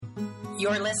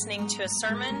You're listening to a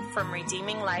sermon from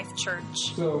Redeeming Life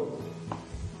Church. So,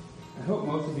 I hope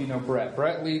most of you know Brett.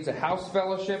 Brett leads a house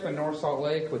fellowship in North Salt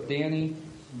Lake with Danny.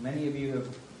 Many of you have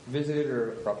visited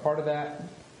or are a part of that.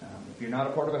 If you're not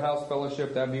a part of a house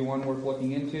fellowship, that would be one worth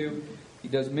looking into. He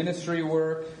does ministry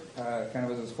work, kind of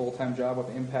as his full-time job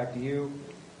with Impact U.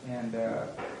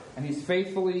 And he's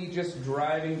faithfully just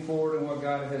driving forward in what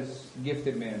God has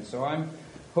gifted him in. So I'm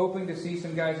hoping to see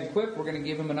some guys equipped. We're going to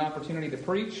give him an opportunity to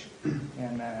preach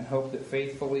and hope that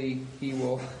faithfully he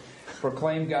will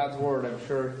proclaim God's word. I'm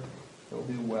sure he'll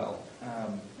do well.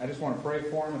 I just want to pray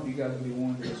for him. If you guys would be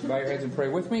willing to just bow your heads and pray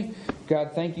with me.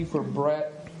 God, thank you for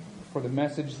Brett, for the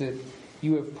message that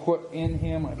you have put in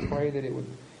him. I pray that it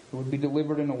would be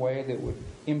delivered in a way that would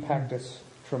impact us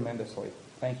tremendously.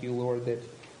 Thank you, Lord, that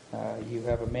you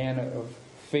have a man of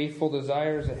faithful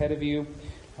desires ahead of you,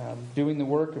 doing the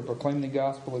work and proclaiming the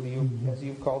gospel of you as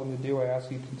you've called him to do. I ask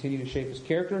you to continue to shape his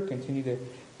character, continue to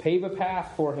pave a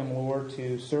path for him, Lord,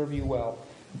 to serve you well.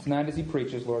 And tonight as he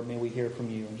preaches, Lord, may we hear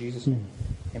from you. In Jesus' name,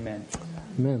 amen.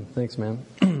 Amen. Thanks, man.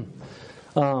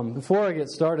 Before I get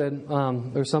started,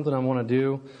 there's something I want to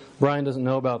do. Brian doesn't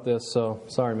know about this, so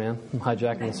sorry, man. I'm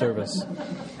hijacking the service.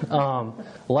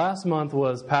 Last month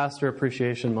was Pastor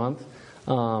Appreciation Month.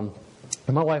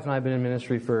 My wife and I have been in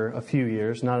ministry for a few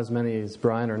years, not as many as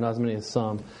Brian or not as many as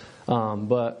some.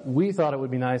 But we thought it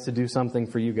would be nice to do something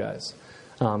for you guys.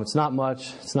 It's not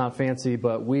much, it's not fancy,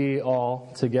 but we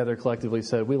all together collectively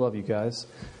said, we love you guys.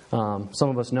 Some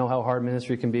of us know how hard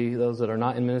ministry can be. Those that are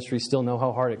not in ministry still know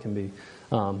how hard it can be.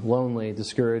 Lonely,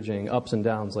 discouraging, ups and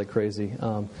downs like crazy.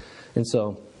 And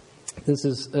so this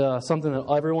is something that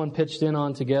everyone pitched in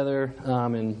on together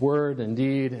in word and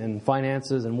deed and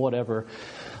finances and whatever.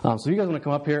 So if you guys want to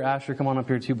come up here, Asher, come on up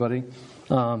here too, buddy.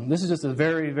 This is just a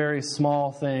very, very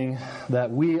small thing that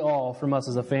we all, from us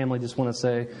as a family, just want to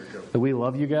say that we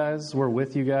love you guys. We're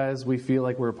with you guys. We feel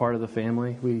like we're a part of the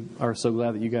family. We are so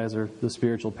glad that you guys are the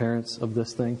spiritual parents of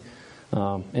this thing.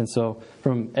 And so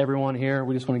from everyone here,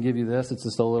 we just want to give you this. It's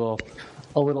just a little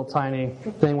tiny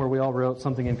thing where we all wrote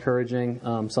something encouraging,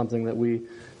 something that we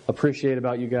appreciate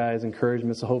about you guys,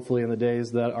 encouragement. So hopefully in the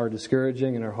days that are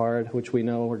discouraging and are hard, which we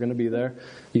know we're going to be there,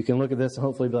 you can look at this and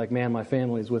hopefully be like, man, my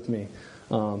family's with me.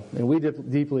 And we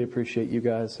deeply appreciate you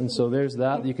guys. And so there's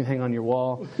that you can hang on your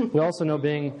wall. We also know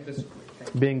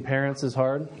being parents is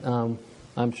hard.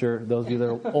 I'm sure those of you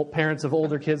that are parents of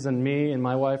older kids than me and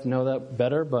my wife know that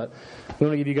better. But we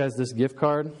want to give you guys this gift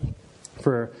card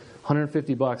for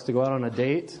 $150 to go out on a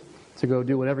date, to go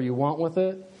do whatever you want with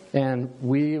it. And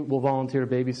we will volunteer to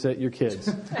babysit your kids.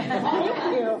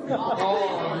 Thank you.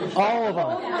 All of them.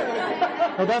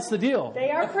 Well, that's the deal.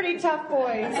 They are pretty tough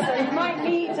boys, so you might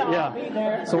need to all be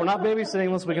there. So we're not babysitting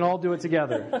unless we can all do it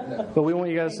together. But we want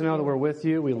you guys to know that we're with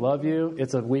you. We love you.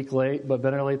 It's a week late, but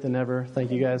better late than never.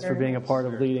 Thank you guys for being a part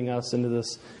of leading us into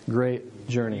this great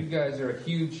journey. You guys are a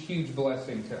huge, huge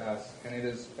blessing to us, and it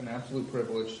is an absolute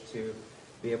privilege to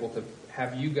be able to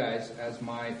have you guys as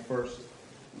my first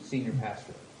senior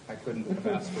pastor. I couldn't have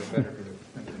asked for a better group.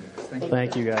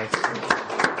 Thank you guys.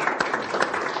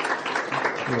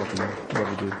 You're welcome. Love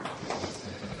you, dude.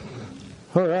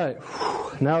 All right.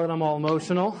 Now that I'm all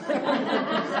emotional.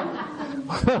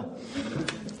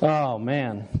 Oh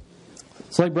man.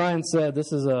 So like Brian said,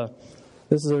 this is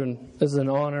an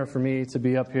honor for me to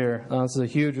be up here. This is a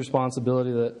huge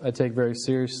responsibility that I take very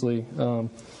seriously. So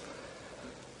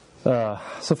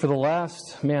for the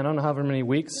last, I don't know how many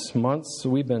weeks, months,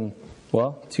 we've been,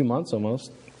 2 months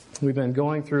almost, we've been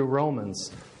going through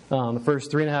Romans. The first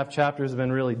 3.5 chapters have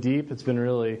been really deep. It's been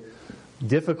really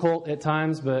difficult at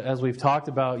times, but as we've talked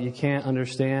about, you can't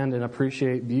understand and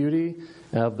appreciate beauty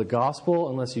of the gospel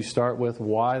unless you start with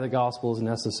why the gospel is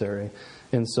necessary.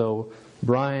 And so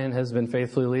Brian has been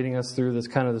faithfully leading us through this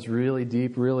this really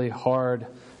deep, really hard,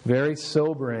 very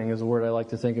sobering is the word I like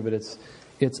to think of it.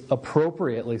 It's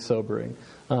appropriately sobering.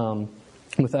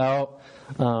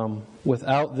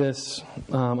 Without this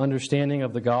understanding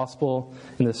of the gospel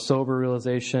and this sober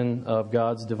realization of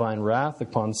God's divine wrath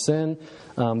upon sin,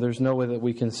 there's no way that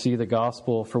we can see the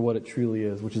gospel for what it truly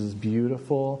is, which is this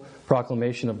beautiful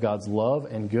proclamation of God's love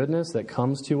and goodness that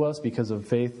comes to us because of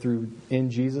faith in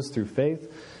Jesus through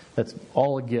faith. That's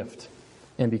all a gift.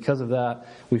 And because of that,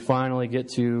 we finally get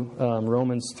to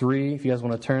Romans 3. If you guys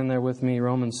want to turn there with me,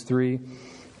 Romans 3.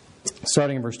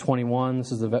 Starting in verse 21,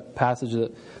 this is the passage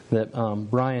that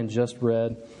Brian just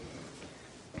read.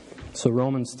 So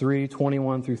Romans 3,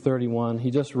 21 through 31. He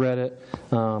just read it.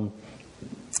 And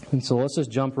so let's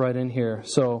just jump right in here.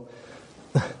 So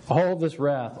all of this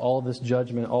wrath, all of this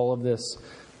judgment, all of this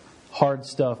hard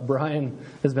stuff. Brian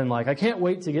has been like, I can't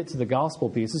wait to get to the gospel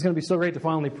piece. It's going to be so great to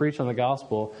finally preach on the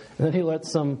gospel. And then he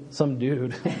lets some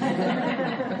dude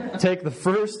take the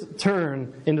first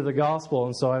turn into the gospel.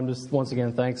 And so I'm just, once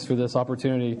again, thanks for this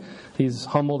opportunity. He's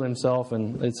humbled himself,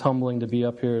 and it's humbling to be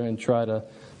up here and try to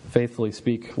faithfully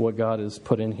speak what God has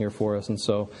put in here for us. And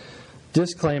so,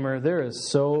 disclaimer, there is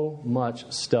so much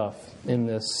stuff in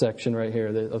this section right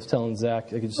here that I was telling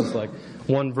Zach, it's just like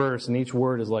one verse and each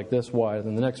word is like this wide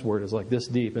and the next word is like this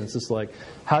deep, and it's just like,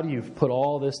 how do you put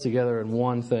all this together in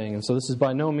one thing? And so this is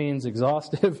by no means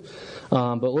exhaustive,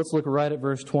 but let's look right at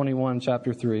verse 21,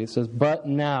 chapter 3. It says, but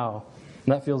now,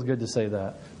 and that feels good to say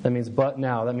that. That means but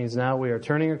now. That means now we are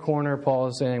turning a corner. Paul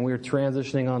is saying we are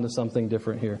transitioning on to something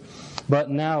different here. But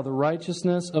now the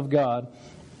righteousness of God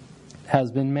has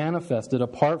been manifested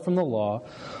apart from the law,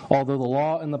 although the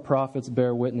law and the prophets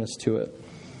bear witness to it.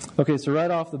 Okay, so right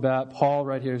off the bat, Paul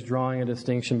right here is drawing a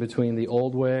distinction between the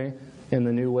old way and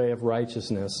the new way of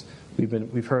righteousness.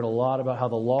 We've heard a lot about how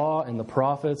the law and the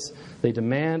prophets, they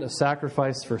demand a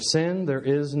sacrifice for sin. There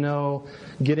is no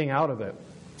getting out of it.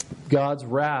 God's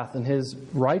wrath and His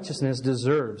righteousness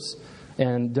deserves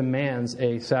and demands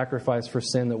a sacrifice for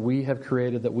sin that we have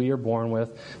created, that we are born with.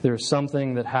 There's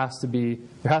something that has to be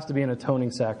an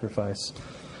atoning sacrifice.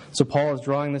 So Paul is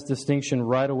drawing this distinction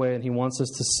right away, and he wants us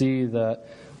to see that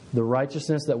the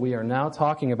righteousness that we are now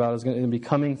talking about is going to be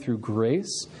coming through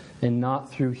grace and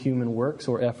not through human works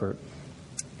or effort.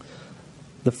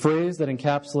 The phrase that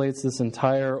encapsulates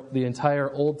the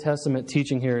entire Old Testament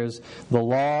teaching here is the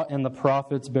law and the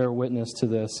prophets bear witness to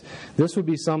this. This would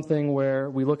be something where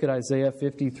we look at Isaiah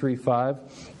 53:5,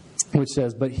 which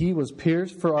says, but He was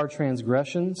pierced for our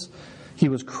transgressions, He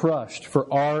was crushed for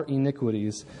our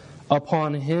iniquities.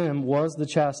 Upon Him was the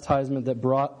chastisement that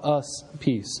brought us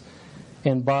peace,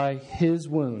 and by His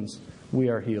wounds we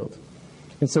are healed.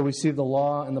 And so we see the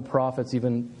law and the prophets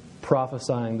even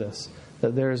prophesying this,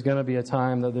 that there is going to be a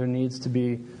time that there needs to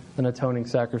be an atoning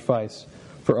sacrifice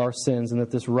for our sins, and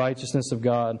that this righteousness of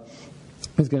God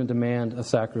is going to demand a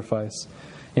sacrifice.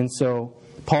 And so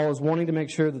Paul is wanting to make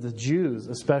sure that the Jews,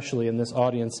 especially in this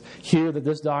audience, hear that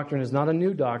this doctrine is not a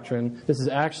new doctrine. This is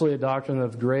actually a doctrine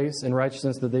of grace and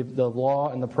righteousness that the law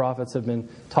and the prophets have been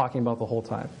talking about the whole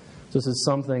time. So this is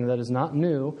something that is not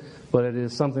new, but it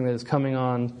is something that is coming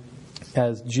on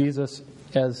as Jesus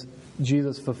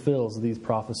fulfills these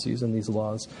prophecies and these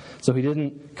laws. So He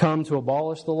didn't come to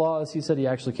abolish the law, as He said. He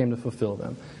actually came to fulfill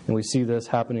them. And we see this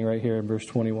happening right here in verse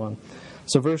 21.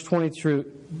 So verse 22,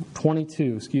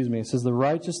 it says, the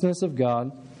righteousness of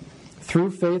God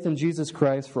through faith in Jesus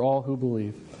Christ for all who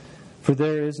believe. For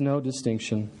there is no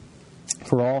distinction.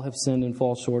 For all have sinned and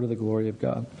fall short of the glory of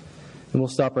God. And we'll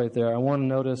stop right there. I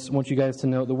want you guys to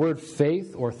note the word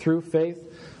faith or through faith.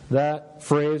 That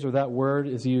phrase or that word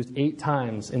is used 8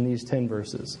 times in these 10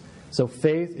 verses. So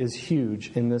faith is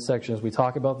huge in this section. As we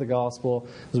talk about the gospel,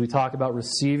 as we talk about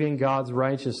receiving God's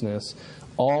righteousness,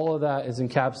 all of that is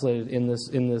encapsulated in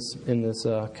this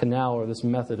canal or this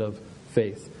method of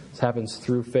faith. This happens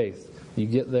through faith. You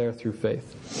get there through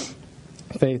faith.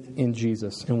 Faith in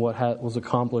Jesus and what was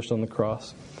accomplished on the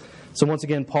cross. So once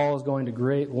again, Paul is going to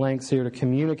great lengths here to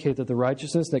communicate that the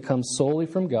righteousness that comes solely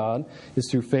from God is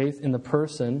through faith in the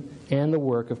person and the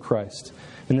work of Christ.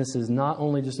 And this is not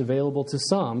only just available to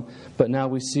some, but now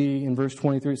we see in verse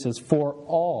 23 it says, for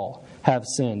all have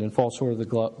sinned and fall short of the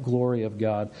glory of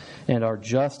God and are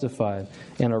justified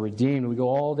and are redeemed. We go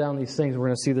all down these things. We're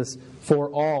going to see this for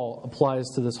all applies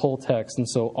to this whole text. And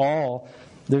so all,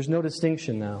 there's no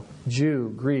distinction now.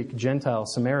 Jew, Greek, Gentile,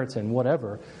 Samaritan,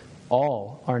 whatever.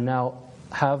 All are now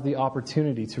have the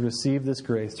opportunity to receive this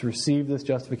grace, to receive this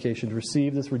justification, to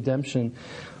receive this redemption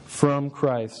from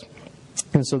Christ.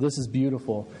 And so this is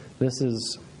beautiful. This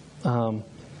is one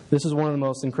of the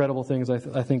most incredible things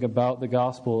I think about the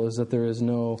gospel is that there is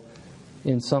no,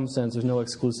 in some sense, there's no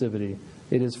exclusivity.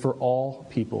 It is for all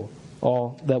people,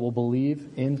 all that will believe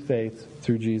in faith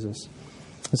through Jesus.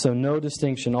 And so no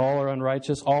distinction. All are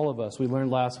unrighteous. All of us. We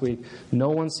learned last week,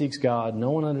 no one seeks God.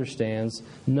 No one understands.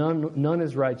 None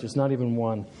is righteous, not even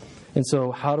one. And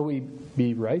so how do we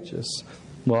be righteous?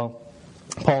 Well,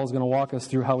 Paul is going to walk us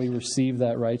through how we receive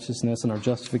that righteousness and our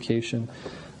justification.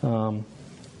 So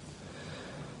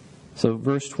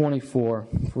verse 23,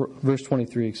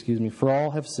 for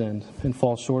all have sinned and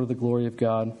fall short of the glory of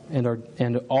God,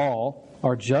 and all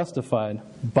are justified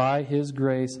by His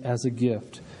grace as a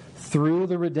gift through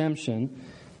the redemption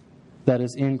that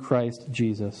is in Christ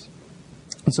Jesus.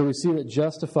 And so we see that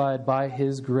justified by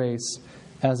His grace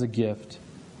as a gift.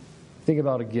 Think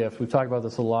about a gift. We've talked about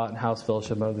this a lot in House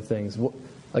Fellowship and other things.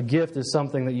 A gift is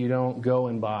something that you don't go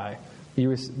and buy.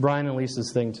 Brian and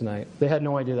Lisa's thing tonight. They had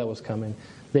no idea that was coming.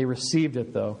 They received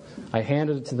it, though. I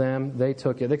handed it to them. They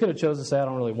took it. They could have chosen to say, I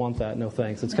don't really want that. No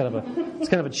thanks. It's kind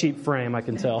of a cheap frame, I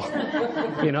can tell.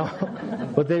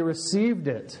 But they received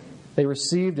it. They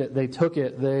received it. They took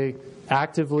it. They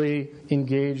actively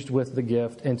engaged with the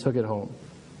gift and took it home.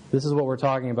 This is what we're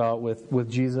talking about with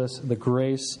Jesus, the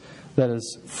grace that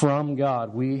is from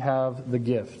God. We have the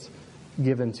gift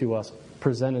given to us,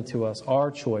 presented to us.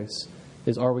 Our choice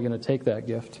is, are we going to take that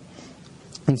gift?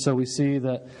 And so we see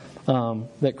that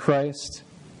Christ,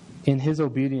 in His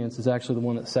obedience, is actually the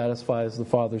one that satisfies the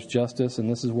Father's justice, and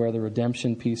this is where the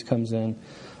redemption piece comes in.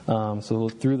 So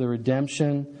through the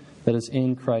redemption that is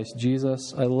in Christ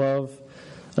Jesus, I love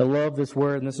this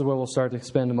word, and this is where we'll start to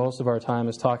spend most of our time,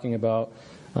 is talking about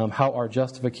how our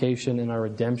justification and our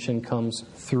redemption comes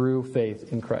through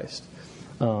faith in Christ.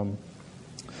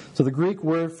 So the Greek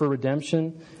word for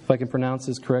redemption, if I can pronounce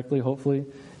this correctly, hopefully,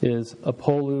 is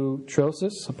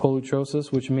apolutrosis,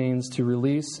 which means to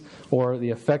release or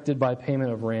the affected by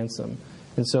payment of ransom.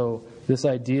 And so this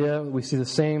idea, we see the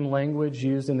same language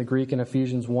used in the Greek in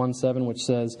Ephesians 1:7, which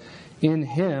says, in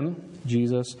Him,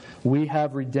 Jesus, we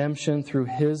have redemption through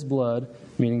His blood,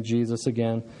 meaning Jesus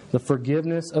again, the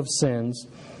forgiveness of sins,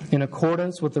 in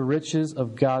accordance with the riches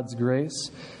of God's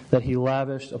grace that He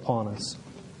lavished upon us.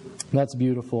 That's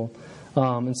beautiful.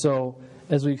 And so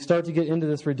as we start to get into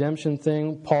this redemption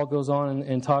thing, Paul goes on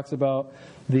and talks about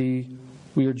we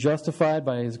are justified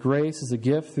by His grace as a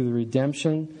gift through the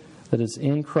redemption that is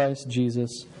in Christ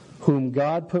Jesus, whom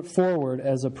God put forward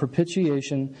as a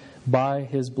propitiation by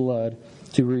His blood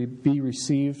to be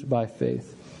received by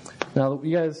faith. Now,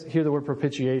 you guys hear the word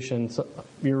propitiation, so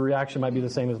your reaction might be the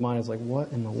same as mine. It's like,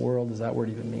 what in the world does that word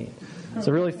even mean? It's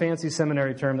a really fancy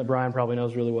seminary term that Brian probably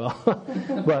knows really well.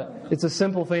 But it's a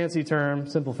simple, fancy term.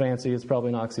 Simple, fancy, it's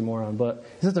probably an oxymoron. But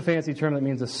it's just a fancy term that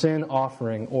means a sin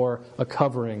offering or a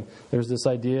covering. There's this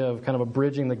idea of kind of a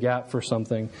bridging the gap for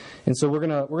something. And so we're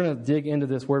gonna dig into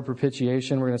this word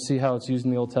propitiation. We're going to see how it's used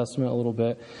in the Old Testament a little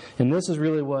bit. And this is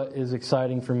really what is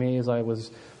exciting for me as I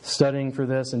was studying for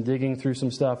this and digging through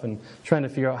some stuff and trying to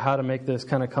figure out how to make this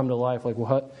kind of come to life, like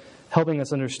helping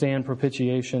us understand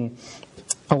propitiation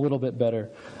a little bit better.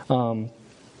 And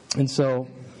so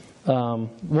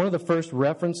one of the first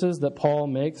references that Paul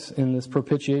makes in this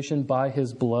propitiation by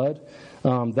His blood,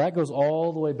 that goes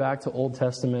all the way back to the Old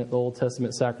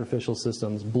Testament sacrificial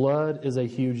systems. Blood is a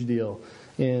huge deal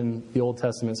in the Old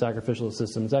Testament sacrificial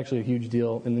system. It's actually a huge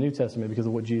deal in the New Testament because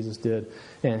of what Jesus did.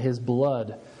 And His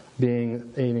blood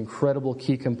being an incredible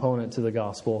key component to the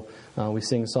gospel. We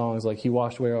sing songs like, He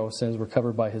washed away our sins, we're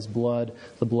covered by His blood,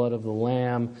 the blood of the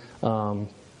Lamb.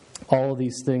 All of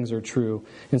these things are true.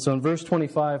 And so in verse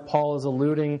 25, Paul is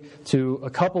alluding to a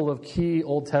couple of key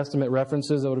Old Testament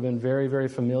references that would have been very, very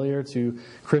familiar to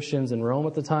Christians in Rome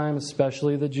at the time,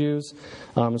 especially the Jews.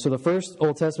 So the first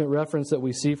Old Testament reference that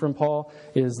we see from Paul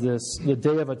is the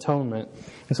Day of Atonement.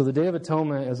 And so the Day of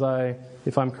Atonement,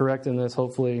 if I'm correct in this,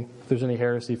 hopefully, if there's any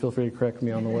heresy, feel free to correct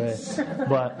me on the way.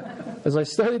 But as I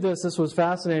studied this was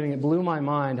fascinating. It blew my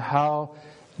mind how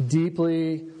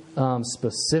deeply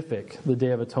specific the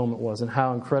Day of Atonement was and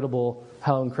how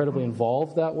incredibly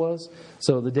involved that was.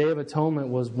 So the Day of Atonement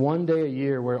was one day a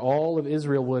year where all of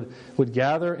Israel would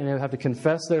gather and they would have to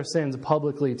confess their sins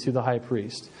publicly to the high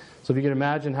priest. So if you can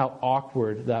imagine how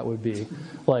awkward that would be.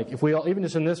 Like if we all, even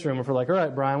just in this room, if we're like, all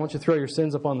right, Brian, why don't you throw your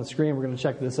sins up on the screen? We're going to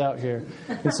check this out here.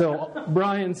 And so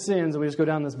Brian's sins, and we just go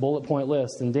down this bullet point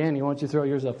list. And Danny, why don't you throw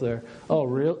yours up there? Oh,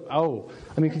 real? Oh,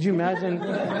 I mean, could you imagine?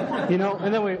 And then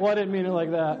I didn't mean it like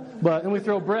that. But then we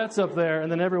throw Brett's up there,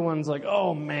 and then everyone's like,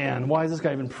 oh man, why is this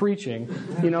guy even preaching?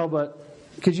 But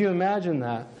could you imagine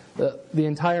that? The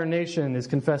entire nation is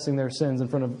confessing their sins in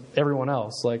front of everyone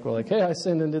else. Like, we're like, hey, I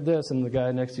sinned and did this. And the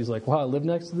guy next to you is like, wow, I live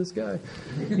next to this guy.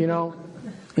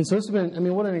 And so it's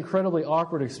been, what an incredibly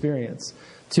awkward experience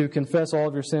to confess all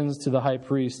of your sins to the high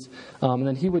priest. And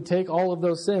then he would take all of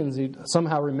those sins. He'd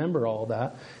somehow remember all of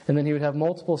that. And then he would have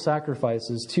multiple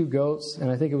sacrifices, 2 goats, and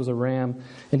I think it was a ram.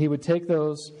 And he would take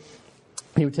those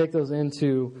in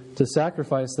to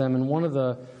sacrifice them. And one of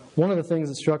the things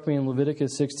that struck me in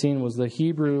Leviticus 16 was the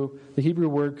Hebrew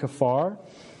word kafar,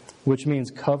 which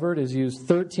means covered, is used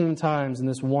 13 times in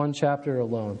this one chapter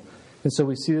alone. And so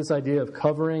we see this idea of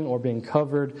covering or being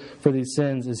covered for these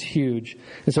sins is huge.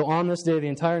 And so on this day, the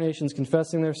entire nation is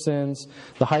confessing their sins.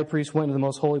 The high priest went to the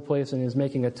most holy place and is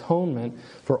making atonement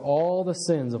for all the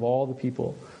sins of all the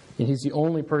people. And he's the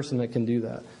only person that can do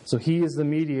that. So he is the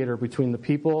mediator between the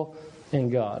people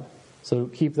and God. So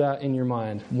keep that in your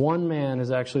mind. One man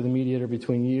is actually the mediator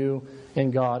between you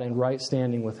and God and right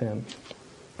standing with Him.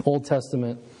 Old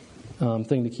Testament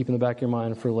thing to keep in the back of your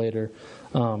mind for later.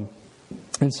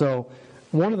 And so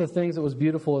one of the things that was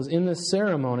beautiful is in this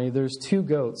ceremony, there's 2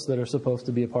 goats that are supposed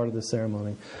to be a part of this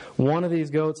ceremony. One of these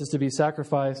goats is to be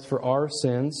sacrificed for our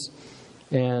sins,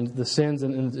 and the sins,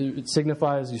 and it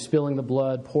signifies you spilling the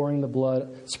blood, pouring the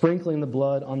blood, sprinkling the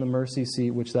blood on the mercy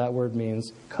seat, which that word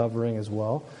means covering as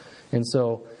well. And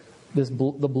so the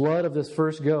blood of this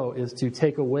first goat is to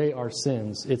take away our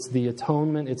sins. It's the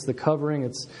atonement. It's the covering.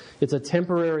 It's a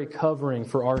temporary covering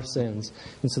for our sins.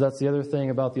 And so that's the other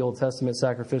thing about the Old Testament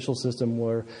sacrificial system,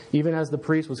 where even as the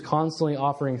priest was constantly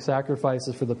offering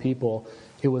sacrifices for the people,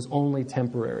 it was only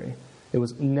temporary. It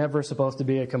was never supposed to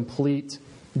be a complete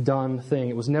done thing.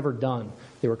 It was never done.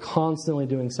 They were constantly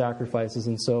doing sacrifices.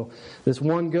 And so this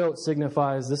one goat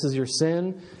signifies this is your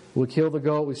sin. We kill the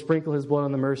goat, we sprinkle his blood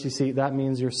on the mercy seat. That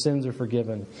means your sins are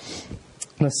forgiven.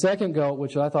 The second goat,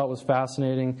 which I thought was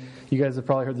fascinating, you guys have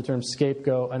probably heard the term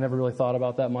scapegoat. I never really thought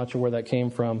about that much or where that came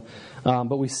from.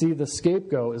 But we see the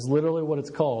scapegoat is literally what it's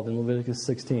called in Leviticus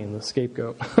 16, the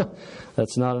scapegoat.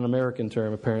 That's not an American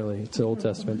term, apparently. It's an Old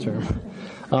Testament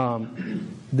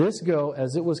term. This goat,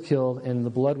 as it was killed and the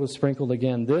blood was sprinkled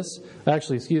again,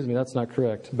 excuse me, that's not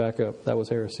correct. Back up. That was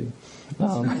heresy.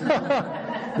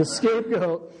 The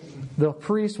scapegoat, the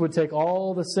priest would take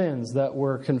all the sins that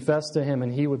were confessed to him,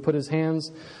 and he would put his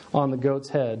hands on the goat's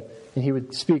head, and he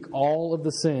would speak all of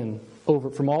the sin over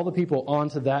from all the people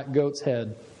onto that goat's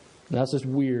head. And that's just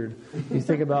weird. You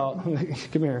think about,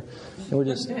 come here, and we're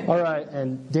just, all right,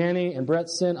 and Danny and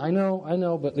Brett's sin, I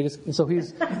know, but so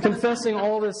he's confessing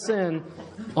all this sin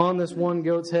on this one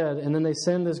goat's head, and then they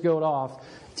send this goat off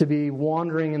to be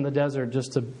wandering in the desert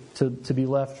just to be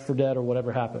left for dead or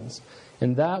whatever happens.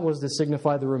 And that was to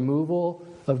signify the removal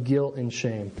of guilt and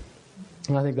shame.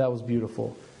 And I think that was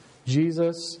beautiful.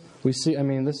 Jesus, we see,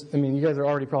 you guys are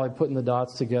already probably putting the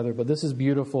dots together, but this is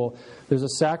beautiful. There's a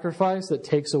sacrifice that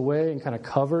takes away and kind of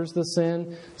covers the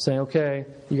sin, saying, okay,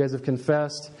 you guys have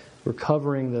confessed, we're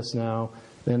covering this now.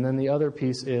 And then the other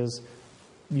piece is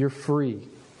you're free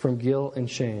from guilt and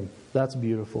shame. That's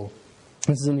beautiful.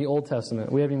 This is in the Old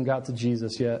Testament. We haven't even got to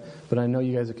Jesus yet, but I know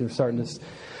you guys are starting to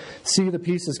see the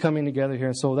pieces coming together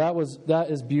here. So that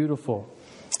is beautiful.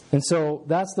 And so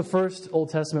that's the first Old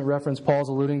Testament reference Paul's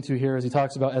alluding to here as he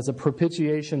talks about as a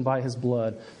propitiation by his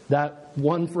blood. That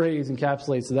one phrase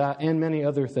encapsulates that and many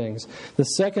other things. The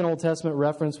second Old Testament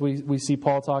reference we see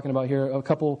Paul talking about here, a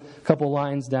couple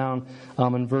lines down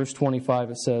in verse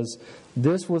 25, it says,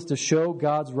 "This was to show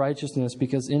God's righteousness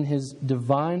because in his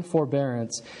divine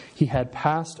forbearance he had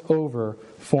passed over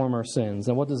former sins."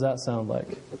 And what does that sound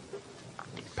like?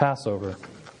 Passover.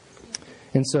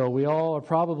 And so we all are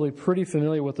probably pretty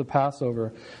familiar with the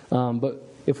Passover. But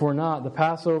if we're not, the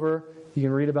Passover, you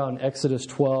can read about in Exodus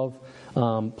 12.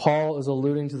 Paul is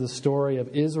alluding to the story of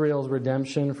Israel's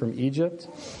redemption from Egypt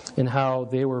and how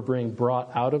they were being brought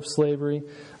out of slavery,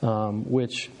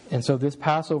 and so this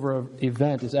Passover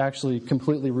event is actually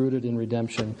completely rooted in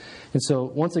redemption. And so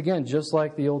once again, just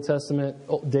like the Old Testament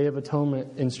Day of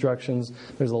Atonement instructions,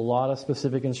 there's a lot of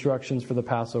specific instructions for the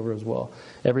Passover as well.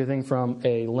 Everything from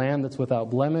a lamb that's without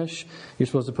blemish, you're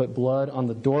supposed to put blood on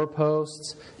the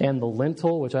doorposts and the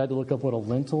lintel, which I had to look up what a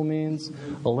lintel means.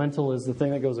 A lintel is the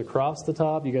thing that goes across the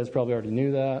top. You guys probably already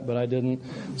knew that, but I didn't.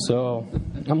 So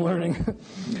I'm learning.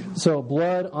 So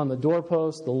blood on the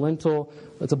doorpost, the lintel,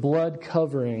 it's a blood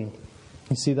covering.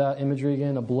 You see that imagery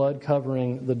again? A blood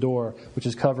covering the door, which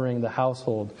is covering the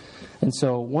household. And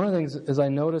so one of the things, as I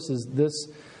noticed, is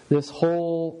this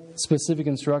whole specific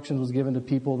instructions was given to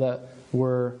people that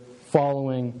were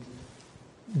following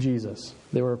Jesus.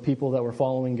 They were people that were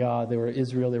following God. They were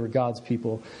Israel. They were God's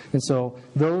people. And so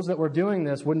those that were doing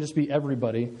this wouldn't just be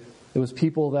everybody. It was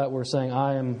people that were saying,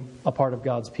 I am a part of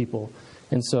God's people.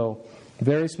 And so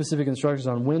very specific instructions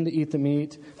on when to eat the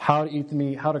meat, how to eat the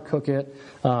meat, how to cook it,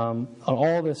 on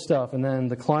all this stuff. And then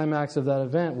the climax of that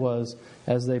event was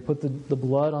as they put the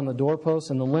blood on the doorpost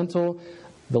and the lintel,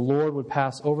 the Lord would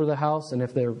pass over the house, and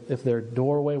if their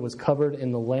doorway was covered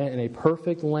in a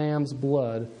perfect lamb's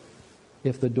blood,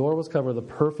 if the door was covered with a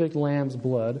perfect lamb's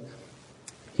blood,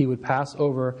 He would pass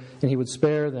over and He would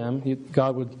spare them.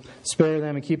 God would spare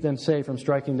them and keep them safe from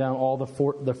striking down all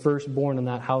the firstborn in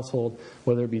that household,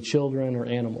 whether it be children or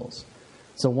animals.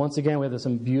 So once again, we have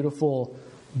some beautiful,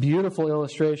 beautiful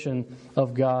illustration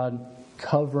of God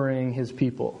covering His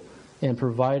people and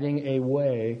providing a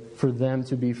way for them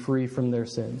to be free from their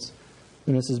sins.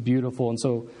 And this is beautiful. And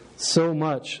so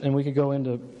much, and we could go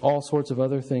into all sorts of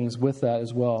other things with that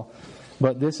as well.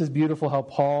 But this is beautiful how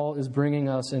Paul is bringing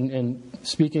us and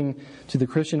speaking to the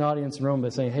Christian audience in Rome by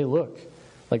saying, hey, look,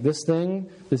 Like this thing,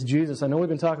 this Jesus, I know we've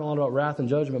been talking a lot about wrath and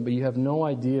judgment, but you have no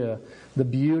idea the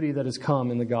beauty that has come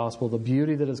in the gospel, the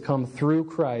beauty that has come through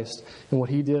Christ and what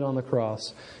He did on the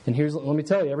cross. And let me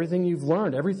tell you, everything you've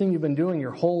learned, everything you've been doing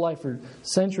your whole life for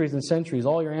centuries and centuries,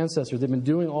 all your ancestors, they've been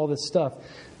doing all this stuff.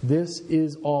 This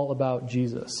is all about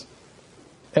Jesus.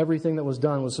 Everything that was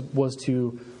done was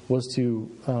to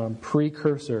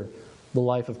precursor the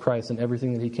life of Christ and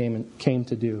everything that He came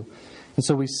to do. And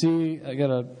so we see, I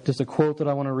got just a quote that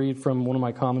I want to read from one of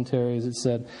my commentaries. It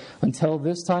said, "Until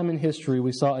this time in history,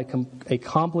 we saw a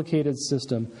complicated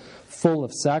system full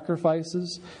of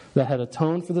sacrifices that had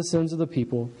atoned for the sins of the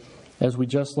people, as we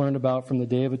just learned about from the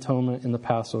Day of Atonement in the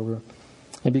Passover.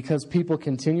 And because people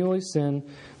continually sin,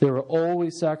 there were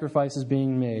always sacrifices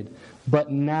being made.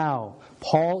 But now,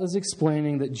 Paul is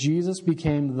explaining that Jesus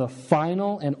became the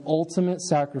final and ultimate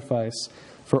sacrifice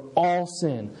for all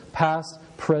sin, past,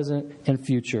 present, and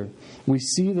future. We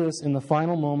see this in the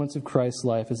final moments of Christ's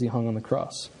life as He hung on the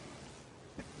cross."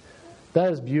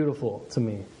 That is beautiful to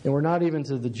me. And we're not even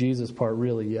to the Jesus part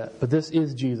really yet. But this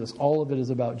is Jesus. All of it is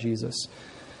about Jesus.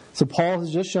 So Paul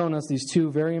has just shown us these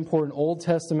two very important Old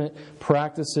Testament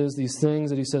practices, these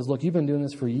things that he says, look, you've been doing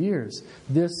this for years.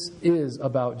 This is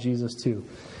about Jesus too.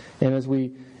 And as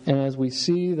we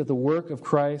see that the work of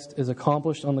Christ is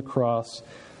accomplished on the cross,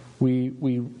 we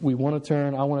want to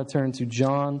turn, I want to turn to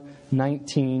John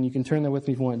 19. You can turn there with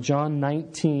me if you want. John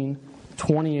 19,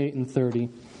 28 and 30.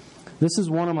 This is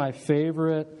one of my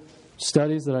favorite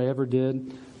studies that I ever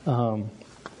did.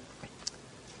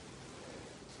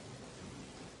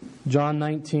 John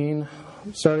 19,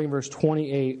 starting verse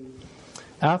 28.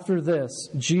 "After this,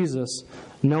 Jesus,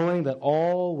 knowing that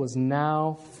all was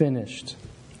now finished,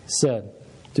 said,"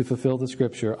 to fulfill the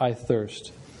scripture, "I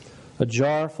thirst. A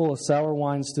jar full of sour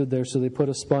wine stood there, so they put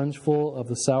a sponge full of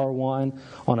the sour wine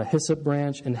on a hyssop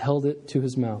branch and held it to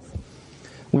his mouth.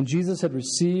 When Jesus had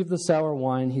received the sour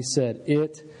wine, he said,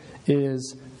 'It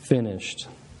is finished.'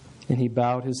 And he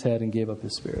bowed his head and gave up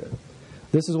his spirit."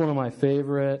 This is one of my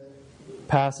favorite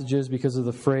passages because of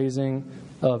the phrasing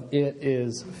of "it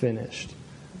is finished."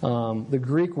 The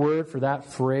Greek word for that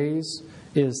phrase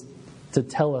is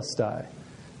tetelestai.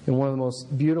 And one of the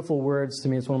most beautiful words to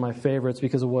me, it's one of my favorites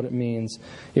because of what it means.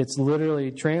 It's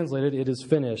literally translated, "it is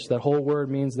finished." That whole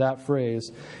word means that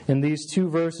phrase. And these two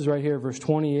verses right here, verse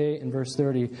 28 and verse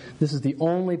 30, this is the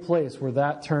only place where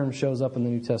that term shows up in the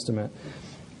New Testament.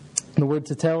 The word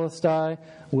tetelestai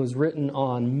was written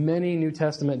on many New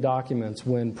Testament documents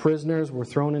when prisoners were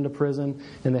thrown into prison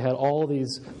and they had all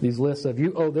these lists of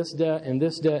you owe this debt and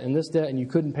this debt and this debt, and you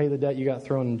couldn't pay the debt, you got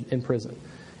thrown in prison.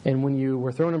 And when you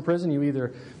were thrown in prison, you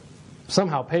either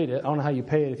somehow paid it. I don't know how you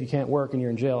pay it if you can't work and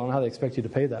you're in jail. I don't know how they expect you to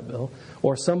pay that bill.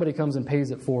 Or somebody comes and pays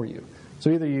it for you.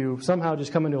 So either you somehow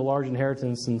just come into a large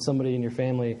inheritance and somebody in your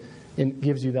family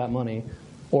gives you that money,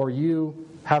 or you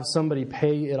have somebody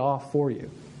pay it off for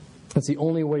you. That's the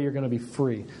only way you're going to be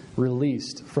free,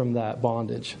 released from that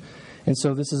bondage. And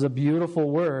so this is a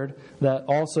beautiful word that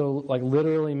also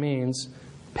literally means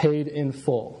paid in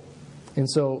full. And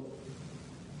so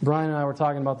Brian and I were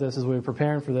talking about this as we were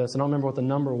preparing for this. I don't remember what the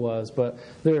number was, but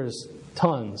there's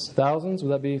tons, thousands,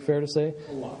 would that be fair to say?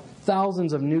 A lot.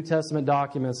 Thousands of New Testament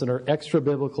documents that are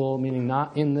extra-biblical, meaning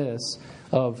not in this,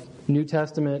 of New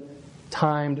Testament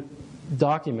timed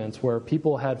documents where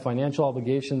people had financial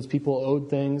obligations, people owed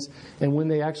things, and when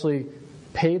they actually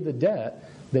paid the debt,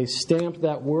 they stamped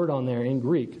that word on there in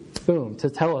Greek. Boom,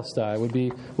 tetelestai would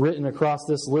be written across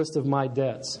this list of my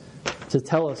debts.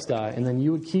 Tetelestai, and then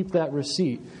you would keep that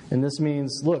receipt. And this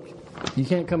means, look, you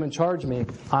can't come and charge me.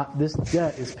 This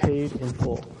debt is paid in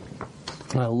full.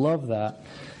 And I love that.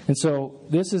 And so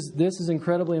this is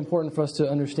incredibly important for us to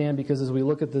understand, because as we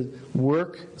look at the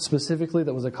work specifically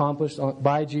that was accomplished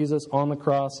by Jesus on the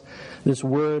cross, this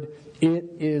word,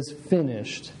 "it is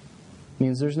finished,"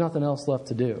 means there's nothing else left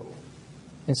to do.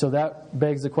 And so that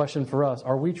begs the question for us,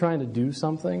 are we trying to do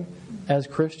something as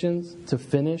Christians to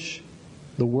finish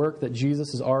the work that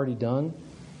Jesus has already done?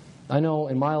 I know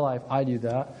in my life I do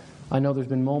that. I know there's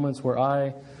been moments where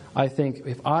I think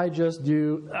if I just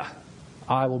do,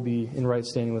 I will be in right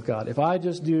standing with God. If I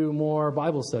just do more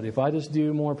Bible study, if I just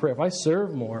do more prayer, if I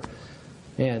serve more,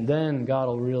 and then God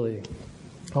will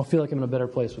I'll feel like I'm in a better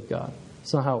place with God.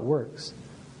 It's not how it works.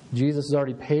 Jesus has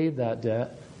already paid that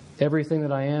debt. Everything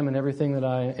that I am and everything that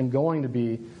I am going to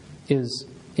be is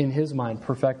in His mind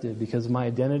perfected, because my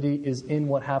identity is in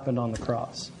what happened on the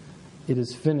cross. It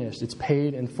is finished. It's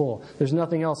paid in full. There's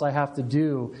nothing else I have to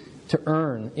do to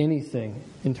earn anything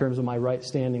in terms of my right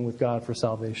standing with God for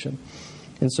salvation.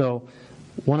 And so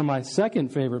One of my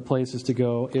second favorite places to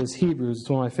go is Hebrews. It's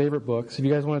one of my favorite books. If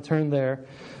you guys want to turn there,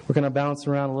 we're going to bounce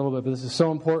around a little bit, but this is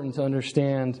so important to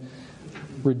understand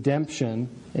redemption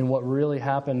and what really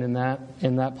happened in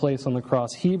that place on the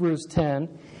cross. Hebrews 10,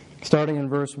 starting in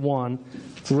verse 1.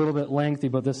 It's a little bit lengthy,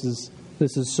 but this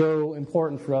is so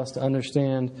important for us to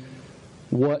understand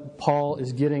what Paul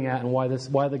is getting at and why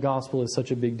the gospel is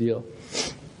such a big deal.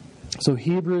 So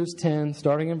Hebrews 10,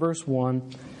 starting in verse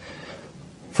 1.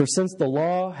 For since the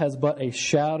law has but a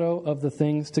shadow of the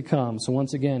things to come. So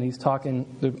once again, he's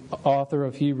talking, the author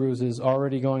of Hebrews is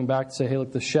already going back to say, hey,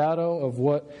 look, the shadow of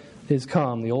what is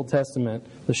come, the Old Testament,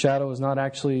 the shadow is not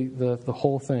actually the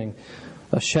whole thing.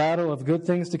 A shadow of good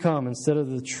things to come instead of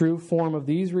the true form of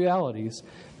these realities,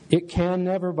 it can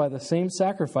never, by the same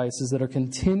sacrifices that are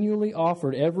continually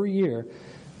offered every year,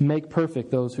 make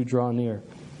perfect those who draw near.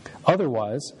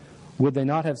 Otherwise, would they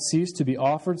not have ceased to be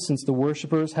offered, since the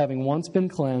worshippers, having once been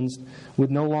cleansed,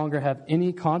 would no longer have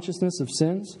any consciousness of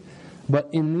sins? But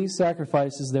in these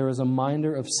sacrifices there is a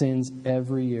reminder of sins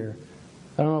every year.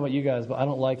 I don't know about you guys, but I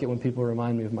don't like it when people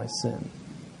remind me of my sin.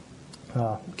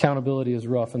 Accountability is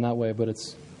rough in that way, but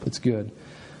it's good.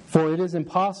 For it is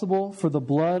impossible for the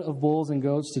blood of bulls and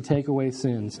goats to take away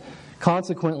sins.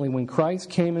 Consequently, when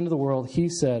Christ came into the world, he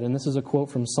said, and this is a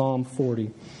quote from Psalm 40,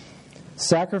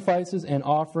 sacrifices and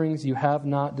offerings you have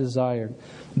not desired,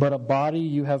 but a body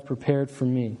you have prepared for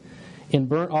me. In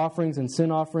burnt offerings and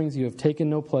sin offerings you have taken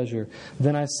no pleasure.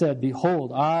 Then I said,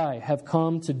 behold, I have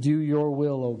come to do your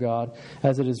will, O God,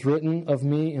 as it is written of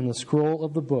me in the scroll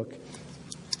of the book.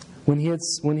 When he had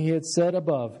said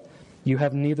above, you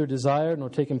have neither desired nor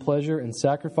taken pleasure in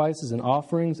sacrifices and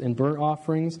offerings and burnt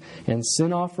offerings and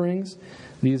sin offerings.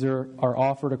 These are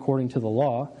offered according to the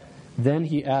law. Then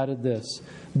he added this,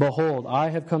 behold, I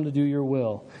have come to do your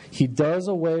will. He does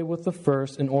away with the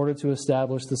first in order to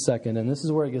establish the second. And this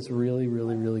is where it gets really,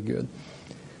 really, really good.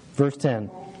 Verse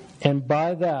 10, and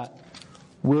by that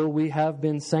will we have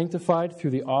been sanctified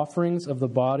through the offerings of the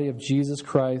body of Jesus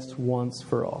Christ once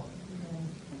for all.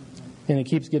 And it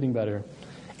keeps getting better.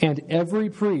 And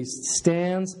every priest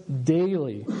stands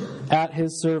daily at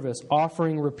his service,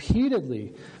 offering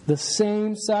repeatedly the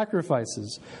same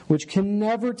sacrifices, which can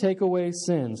never take away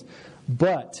sins.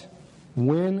 But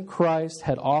when Christ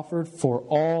had offered for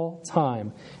all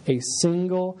time a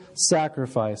single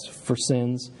sacrifice for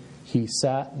sins, he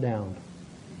sat down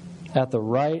at the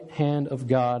right hand of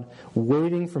God,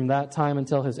 waiting from that time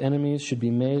until his enemies should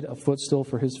be made a footstool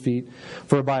for his feet.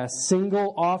 For by a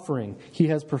single offering he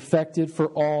has perfected for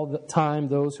all the time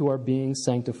those who are being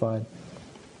sanctified.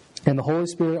 And the Holy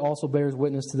Spirit also bears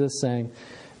witness to this, saying,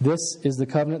 this is the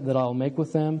covenant that I will make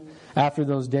with them. After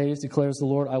those days, declares the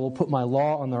Lord, I will put my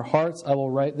law on their hearts. I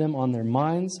will write them on their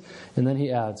minds. And then he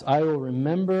adds, I will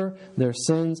remember their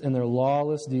sins and their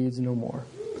lawless deeds no more.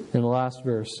 In the last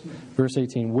verse, verse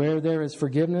 18, where there is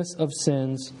forgiveness of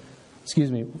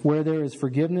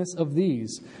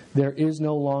these, there is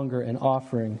no longer an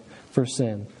offering for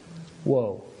sin.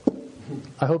 Whoa.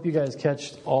 I hope you guys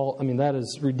catch that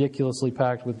is ridiculously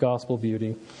packed with gospel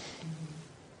beauty.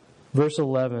 Verse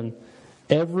 11,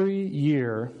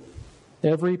 every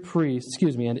priest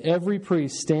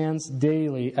stands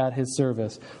daily at his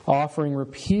service, offering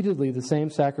repeatedly the same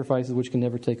sacrifices which can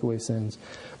never take away sins.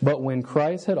 But when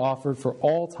Christ had offered for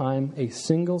all time a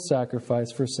single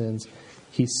sacrifice for sins,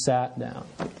 he sat down.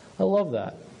 I love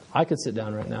that. I could sit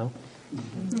down right now.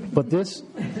 But this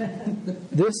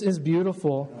is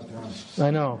beautiful.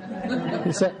 I know.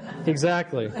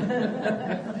 Exactly.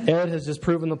 Ed has just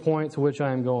proven the point to which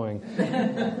I am going.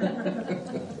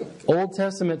 Old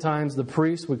Testament times, the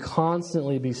priest would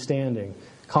constantly be standing,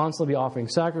 constantly be offering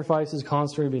sacrifices,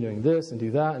 constantly be doing this and do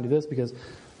that and do this, because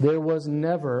there was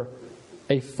never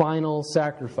a final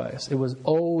sacrifice. It was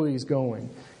always going.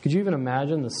 Could you even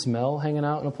imagine the smell hanging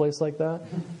out in a place like that?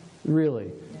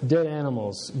 Really. Dead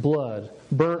animals, blood,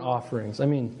 burnt offerings. I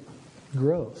mean,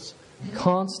 gross.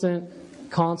 Constant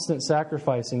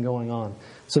sacrificing going on.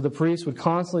 So the priest would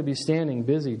constantly be standing,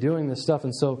 busy, doing this stuff.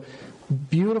 And so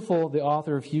beautiful, the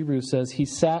author of Hebrews says, he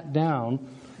sat down,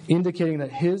 indicating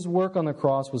that his work on the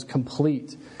cross was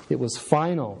complete. It was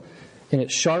final. And it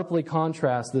sharply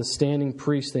contrasts this standing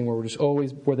priest thing where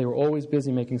they were always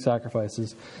busy making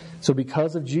sacrifices. So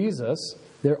because of Jesus,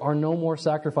 there are no more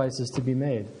sacrifices to be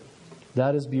made.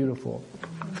 That is beautiful.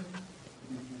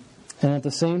 And at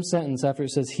the same sentence, after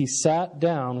it says he sat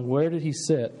down, where did he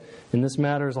sit? And this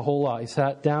matters a whole lot. He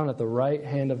sat down at the right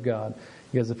hand of God.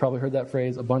 You guys have probably heard that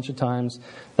phrase a bunch of times.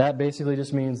 That basically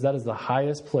just means that is the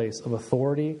highest place of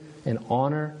authority and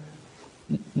honor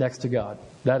next to God.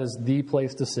 That is the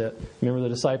place to sit. Remember the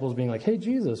disciples being like, hey,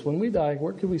 Jesus, when we die,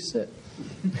 where could we sit?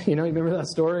 You remember that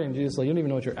story? And Jesus like, you don't even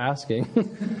know what you're asking.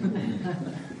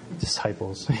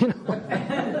 Disciples,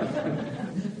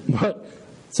 But,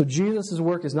 so Jesus'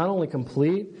 work is not only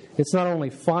complete, it's not only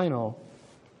final,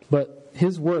 but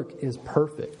his work is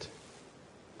perfect.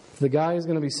 The guy is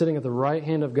going to be sitting at the right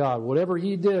hand of God. Whatever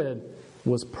he did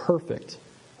was perfect.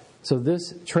 So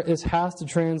this has to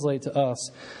translate to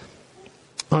us.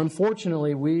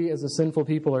 Unfortunately, we as a sinful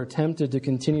people are tempted to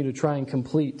continue to try and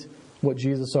complete what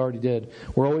Jesus already did.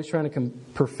 We're always trying to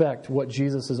perfect what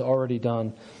Jesus has already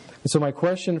done. And so my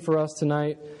question for us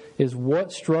tonight is,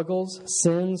 what struggles,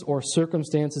 sins, or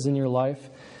circumstances in your life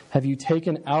have you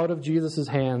taken out of Jesus'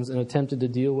 hands and attempted to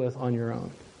deal with on your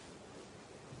own?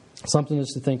 Something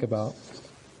just to think about.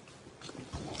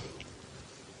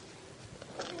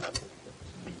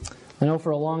 I know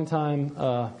for a long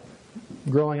time,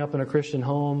 growing up in a Christian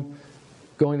home,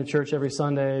 going to church every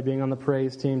Sunday, being on the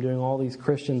praise team, doing all these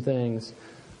Christian things,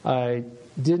 I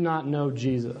did not know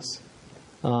Jesus.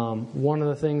 One of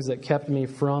the things that kept me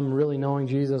from really knowing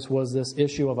Jesus was this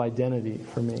issue of identity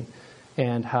for me,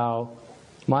 and how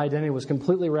my identity was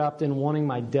completely wrapped in wanting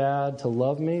my dad to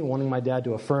love me, wanting my dad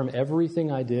to affirm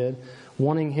everything I did,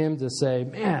 wanting him to say,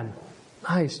 man,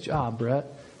 nice job, Brett.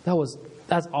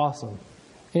 That's awesome.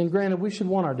 And granted, we should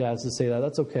want our dads to say that.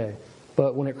 That's okay.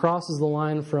 But when it crosses the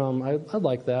line from, I'd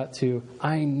like that, to,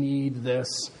 I need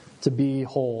this to be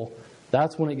whole,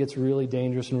 that's when it gets really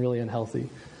dangerous and really unhealthy.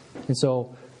 And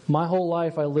so my whole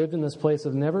life I lived in this place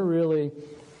of never really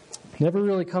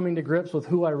coming to grips with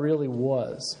who I really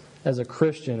was as a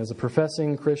Christian, as a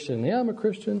professing Christian. Yeah, I'm a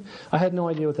Christian. I had no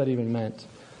idea what that even meant.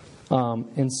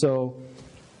 And so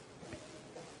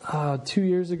 2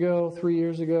 years ago, 3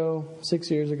 years ago,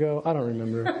 6 years ago, I don't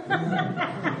remember.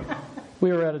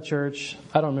 We were at a church.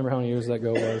 I don't remember how many years that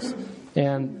ago was.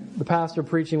 And the pastor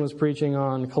was preaching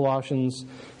on Colossians,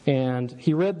 and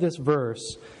he read this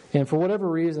verse. And for whatever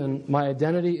reason, my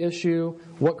identity issue,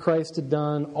 what Christ had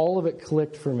done, all of it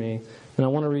clicked for me. And I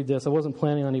want to read this. I wasn't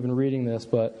planning on even reading this,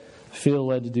 but I feel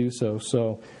led to do so.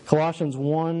 So, Colossians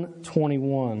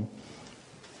 1:21.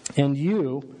 And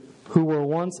you, who were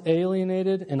once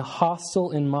alienated and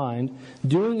hostile in mind,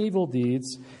 doing evil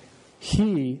deeds,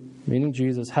 he, meaning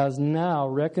Jesus, has now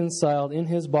reconciled in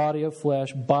his body of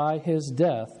flesh by his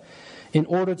death, in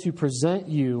order to present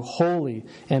you holy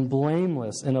and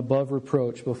blameless and above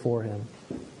reproach before him.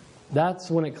 That's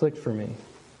when it clicked for me,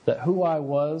 that who I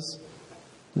was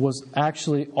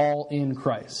actually all in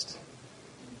Christ.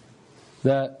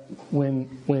 That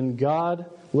when God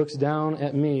looks down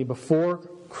at me before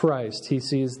Christ, he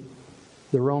sees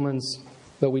the Romans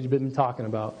that we've been talking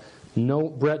about. No,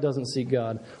 Brett doesn't seek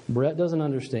God. Brett doesn't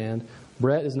understand.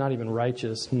 Brett is not even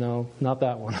righteous. No, not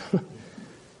that one.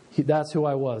 That's who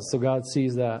I was. So God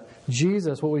sees that.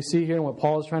 Jesus, what we see here and what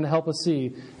Paul is trying to help us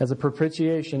see as a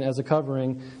propitiation, as a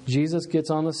covering, Jesus gets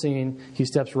on the scene. He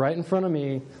steps right in front of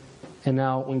me. And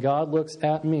now when God looks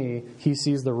at me, he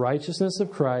sees the righteousness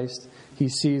of Christ. He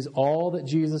sees all that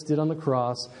Jesus did on the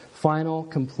cross. Final,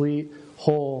 complete,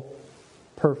 whole,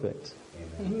 perfect.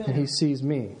 Amen. And he sees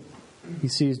me. He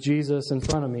sees Jesus in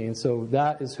front of me. And so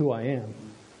that is who I am.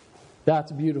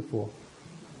 That's beautiful.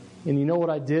 And you know what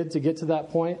I did to get to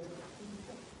that point?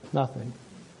 Nothing.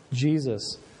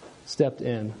 Jesus stepped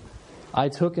in. I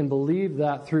took and believed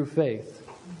that through faith.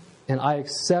 And I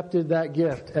accepted that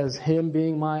gift as him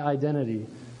being my identity.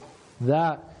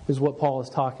 That is what Paul is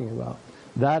talking about.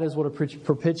 That is what a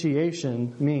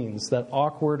propitiation means. That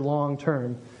awkward long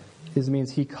term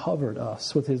means he covered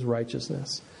us with his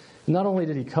righteousness. And not only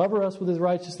did he cover us with his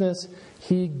righteousness,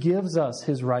 he gives us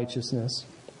his righteousness.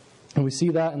 And we see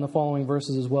that in the following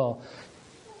verses as well.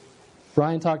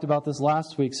 Brian talked about this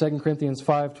last week, 2 Corinthians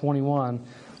 5:21.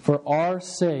 For our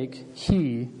sake,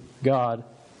 he, God,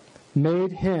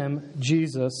 made him,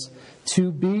 Jesus,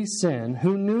 to be sin,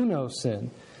 who knew no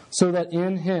sin, so that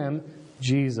in him,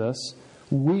 Jesus,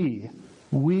 we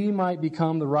might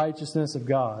become the righteousness of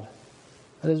God.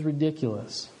 That is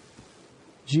ridiculous.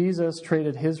 Jesus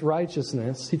traded his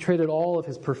righteousness, he traded all of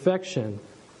his perfection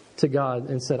to God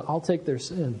and said, I'll take their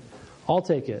sin. I'll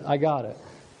take it. I got it.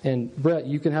 And Brett,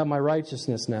 you can have my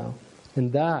righteousness now.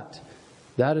 And that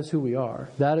is who we are.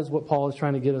 That is what Paul is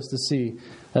trying to get us to see.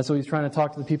 That's what he's trying to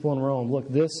talk to the people in Rome. Look,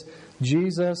 this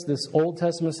Jesus, this Old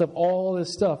Testament stuff, all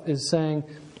this stuff is saying,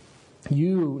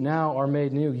 you now are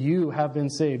made new. You have been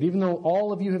saved. Even though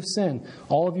all of you have sinned,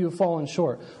 all of you have fallen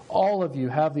short, all of you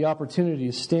have the opportunity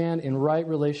to stand in right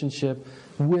relationship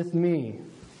with me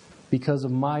because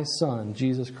of my Son,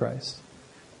 Jesus Christ.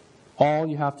 All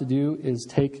you have to do is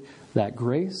take that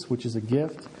grace, which is a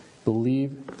gift,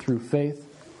 Believe through faith,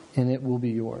 and it will be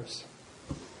yours.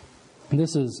 And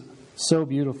this is so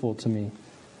beautiful to me.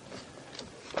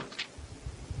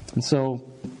 And so,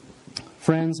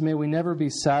 friends, may we never be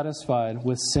satisfied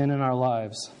with sin in our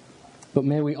lives, but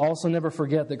may we also never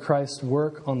forget that Christ's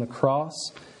work on the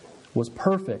cross was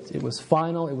perfect. It was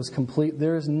final. It was complete.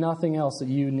 There is nothing else that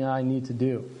you and I need to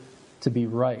do to be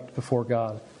right before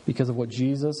God because of what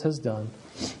Jesus has done.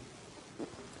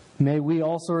 May we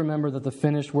also remember that the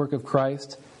finished work of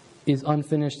Christ is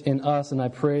unfinished in us, and I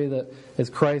pray that as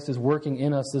Christ is working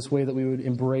in us this way, that we would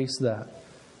embrace that.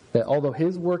 That although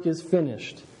His work is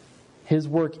finished, His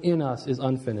work in us is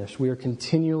unfinished. We are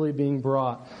continually being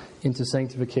brought into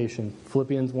sanctification.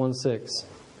 Philippians 1:6.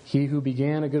 He who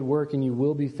began a good work in you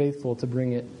will be faithful to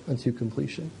bring it unto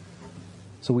completion.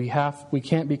 So we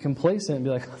can't be complacent and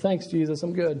be like, thanks, Jesus,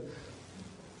 I'm good.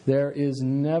 There is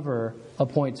never a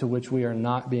point to which we are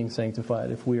not being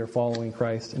sanctified if we are following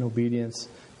Christ in obedience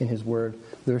in His Word.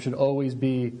 There should always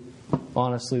be,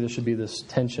 honestly, there should be this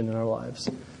tension in our lives.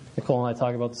 Nicole and I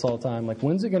talk about this all the time. Like,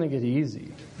 when's it going to get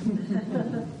easy?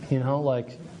 I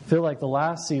feel like the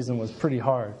last season was pretty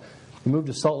hard. We moved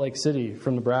to Salt Lake City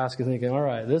from Nebraska thinking, all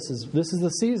right, this is the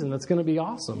season that's going to be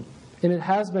awesome. And it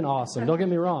has been awesome. Don't get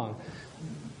me wrong.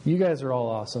 You guys are all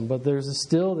awesome. But there's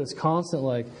still this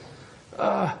constant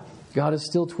God is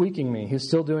still tweaking me. He's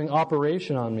still doing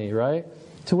operation on me, right?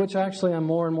 To which actually I'm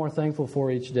more and more thankful for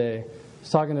each day. I was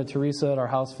talking to Teresa at our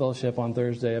house fellowship on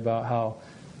Thursday about how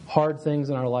hard things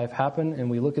in our life happen, and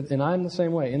we look at, and I'm the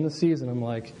same way. In the season, I'm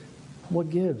like, what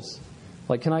gives?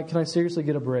 Like, can I seriously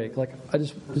get a break? Like, I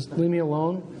just leave me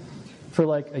alone for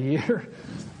like a year.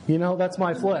 That's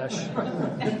my flesh,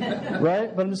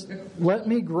 right? But let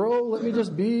me grow. Let me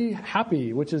just be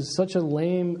happy, which is such a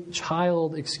lame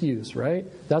child excuse, right?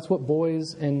 That's what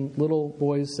boys and little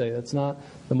boys say. That's not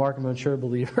the mark of a mature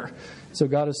believer. So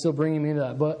God is still bringing me into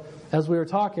that. But as we were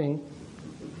talking,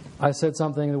 I said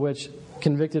something which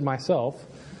convicted myself.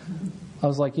 I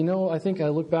was like, I think I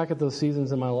look back at those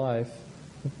seasons in my life,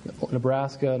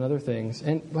 Nebraska and other things,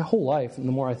 and my whole life, and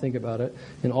the more I think about it,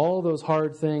 and all those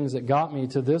hard things that got me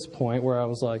to this point where I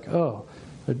was like, oh,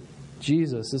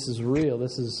 Jesus, this is real.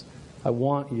 I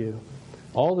want you.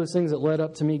 All those things that led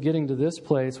up to me getting to this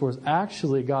place was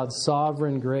actually God's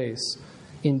sovereign grace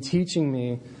in teaching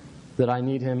me that I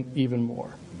need Him even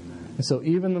more. And so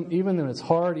even when it's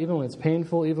hard, even when it's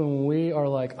painful, even when we are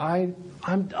like, I'm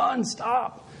done,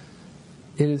 stop,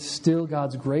 it is still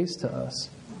God's grace to us.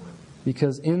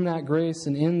 Because in that grace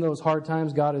and in those hard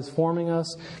times, God is forming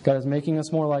us. God is making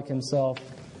us more like Himself.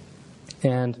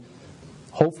 And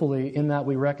hopefully in that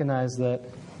we recognize that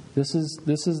this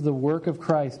is the work of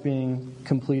Christ being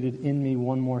completed in me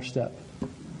one more step.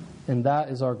 And that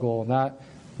is our goal.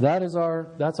 That's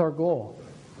our goal.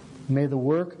 May the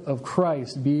work of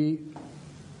Christ be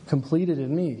completed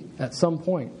in me at some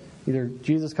point. Either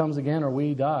Jesus comes again or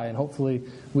we die. And hopefully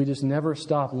we just never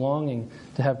stop longing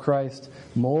to have Christ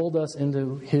mold us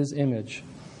into His image.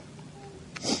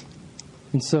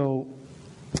 And so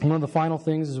one of the final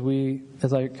things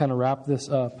as I kind of wrap this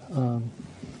up,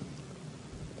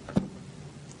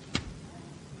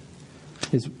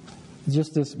 is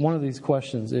just this. One of these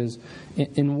questions is,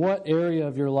 in what area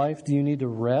of your life do you need to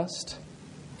rest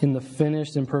in the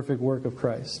finished and perfect work of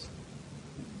Christ?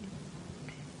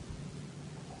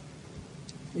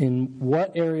 In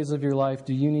what areas of your life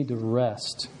do you need to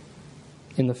rest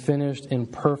in the finished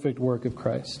and perfect work of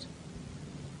Christ?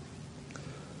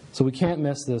 So we can't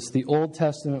miss this. The Old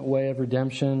Testament way of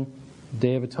redemption,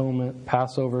 Day of Atonement,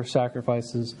 Passover,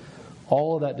 sacrifices,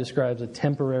 all of that describes a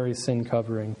temporary sin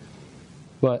covering.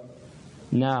 But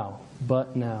now,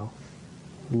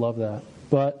 love that.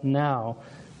 But now,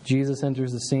 Jesus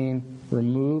enters the scene,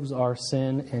 removes our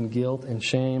sin and guilt and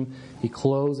shame. He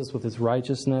clothes us with His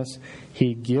righteousness.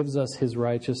 He gives us His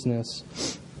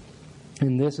righteousness.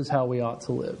 And this is how we ought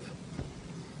to live.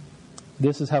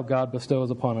 This is how God bestows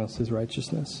upon us His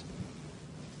righteousness.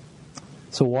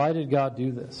 So why did God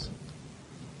do this?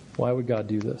 Why would God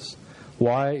do this?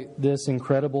 Why this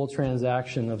incredible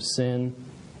transaction of sin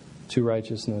to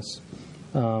righteousness?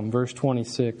 Verse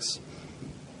 26.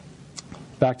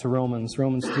 Back to Romans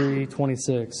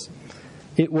 3:26.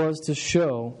 It was to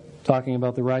show, talking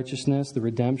about the righteousness, the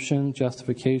redemption,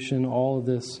 justification, all of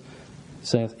this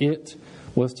saith, it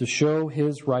was to show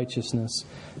His righteousness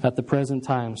at the present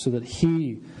time, so that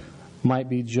He might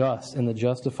be just and the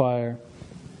justifier,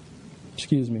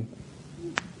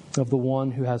 of the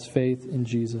one who has faith in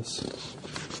Jesus.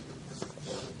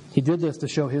 He did this to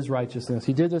show His righteousness.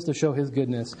 He did this to show His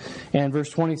goodness. And verse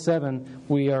 27,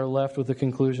 we are left with the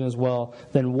conclusion as well.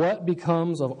 Then what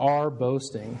becomes of our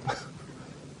boasting?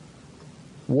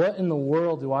 What in the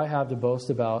world do I have to boast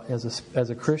about as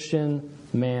a Christian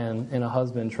man and a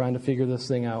husband trying to figure this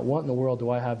thing out? What in the world do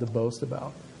I have to boast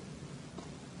about?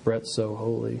 Brett's so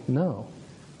holy. No,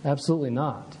 absolutely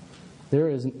not. There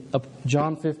is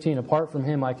John 15, apart from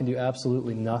him, I can do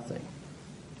absolutely nothing.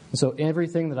 So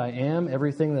everything that I am,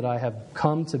 everything that I have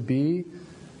come to be,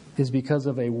 is because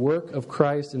of a work of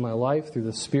Christ in my life through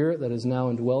the Spirit that is now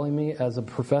indwelling me as a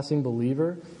professing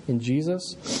believer in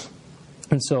Jesus.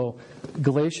 And so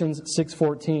Galatians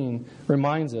 6:14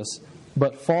 reminds us,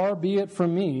 "But far be it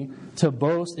from me to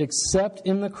boast except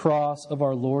in the cross of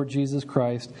our Lord Jesus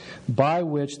Christ, by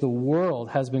which the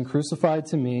world has been crucified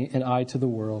to me and I to the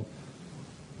world."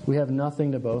 We have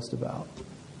nothing to boast about.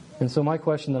 And so my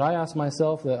question that I ask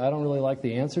myself that I don't really like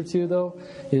the answer to, though,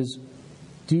 is,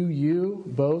 do you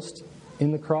boast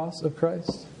in the cross of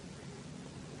Christ?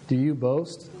 Do you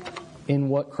boast in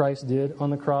what Christ did on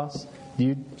the cross? Do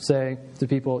you say to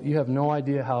people, you have no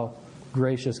idea how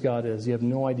gracious God is. You have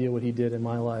no idea what He did in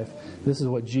my life. This is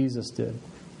what Jesus did.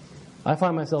 I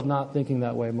find myself not thinking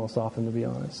that way most often, to be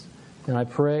honest. And I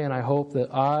pray and I hope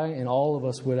that I and all of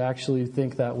us would actually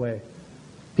think that way.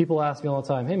 People ask me all the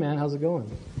time, "Hey man, how's it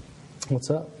going? What's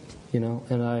up?"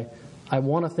 And I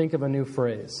want to think of a new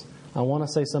phrase. I want to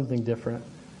say something different.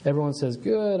 Everyone says,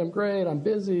 "Good, I'm great, I'm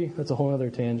busy." That's a whole other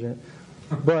tangent.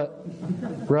 But,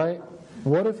 right?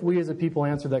 What if we as a people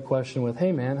answered that question with,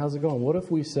 "Hey man, how's it going?" What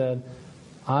if we said,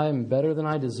 "I'm better than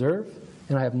I deserve,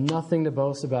 and I have nothing to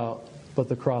boast about but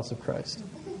the cross of Christ"?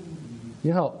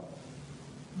 You know how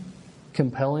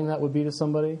compelling that would be to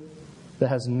somebody that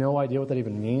has no idea what that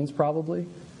even means, probably?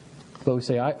 But we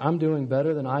say, I'm doing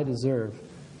better than I deserve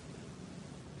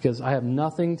because I have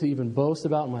nothing to even boast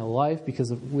about in my life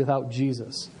without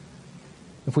Jesus.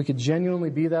 If we could genuinely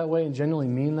be that way and genuinely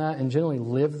mean that and genuinely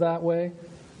live that way,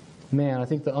 man, I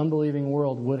think the unbelieving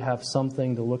world would have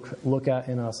something to look at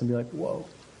in us and be like, whoa,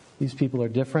 these people are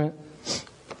different.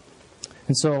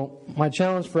 And so my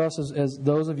challenge for us as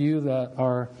those of you that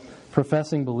are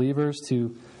professing believers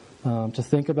to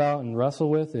think about and wrestle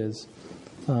with is,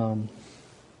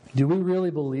 do we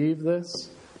really believe this?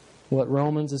 What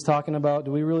Romans is talking about?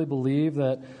 Do we really believe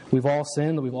that we've all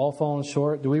sinned, that we've all fallen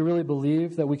short? Do we really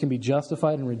believe that we can be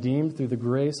justified and redeemed through the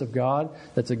grace of God?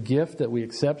 That's a gift that we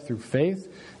accept through faith.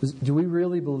 Do we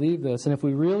really believe this? And if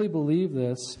we really believe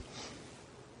this,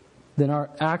 then our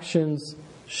actions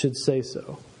should say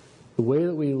so. The way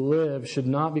that we live should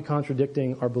not be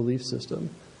contradicting our belief system.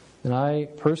 And I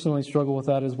personally struggle with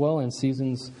that as well in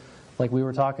seasons like we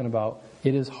were talking about.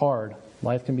 It is hard.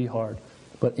 Life can be hard.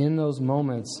 But in those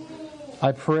moments,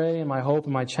 I pray and my hope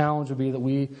and my challenge would be that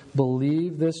we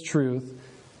believe this truth,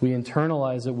 we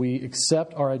internalize it, we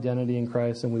accept our identity in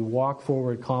Christ, and we walk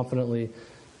forward confidently,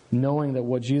 knowing that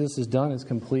what Jesus has done is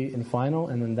complete and final,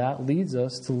 and then that leads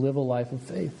us to live a life of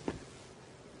faith.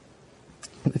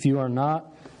 If you are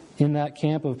not in that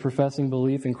camp of professing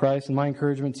belief in Christ, and my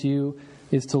encouragement to you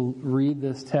is to read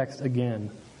this text again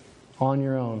on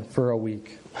your own for a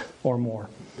week or more.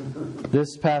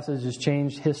 This passage has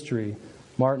changed history.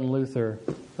 Martin Luther,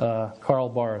 Karl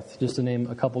Barth, just to name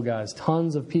a couple guys.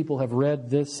 Tons of people have read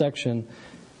this section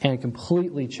and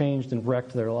completely changed and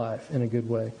wrecked their life in a good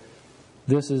way.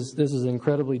 This is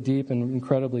incredibly deep and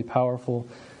incredibly powerful.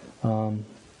 And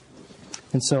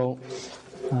so,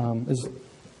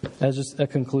 as just a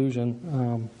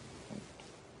conclusion,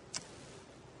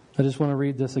 I just want to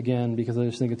read this again because I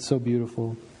just think it's so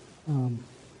beautiful.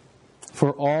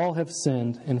 For all have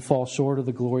sinned and fall short of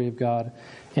the glory of God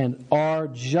and are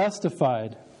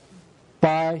justified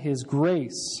by His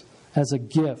grace as a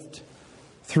gift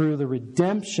through the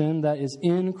redemption that is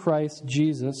in Christ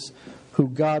Jesus, who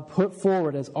God put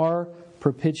forward as our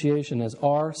propitiation, as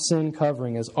our sin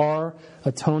covering, as our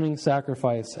atoning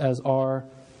sacrifice, as our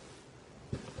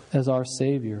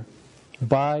Savior,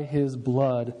 by His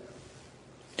blood,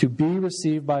 to be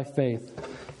received by faith.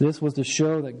 This was to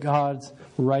show that God's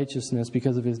righteousness,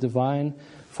 because of His divine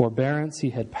forbearance,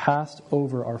 He had passed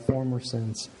over our former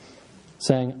sins,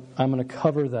 saying, I'm going to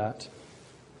cover that.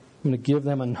 I'm going to give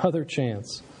them another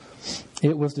chance.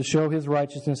 It was to show His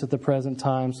righteousness at the present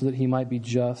time so that He might be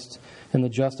just and the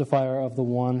justifier of the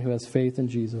one who has faith in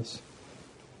Jesus.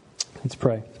 Let's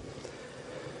pray.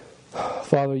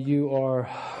 Father, You are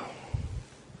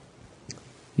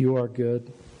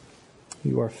good.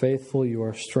 You are faithful. You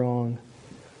are strong.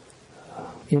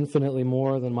 Infinitely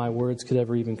more than my words could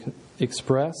ever even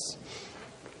express.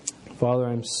 Father,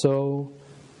 I'm so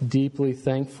deeply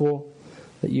thankful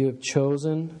that You have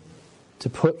chosen to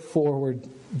put forward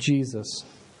Jesus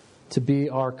to be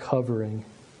our covering,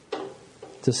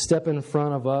 to step in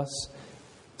front of us,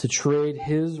 to trade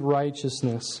His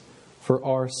righteousness for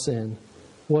our sin,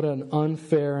 What an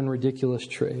unfair and ridiculous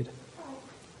trade.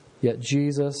 Yet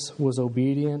Jesus was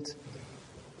obedient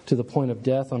to the point of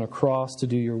death on a cross to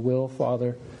do your will,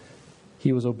 Father.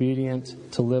 He was obedient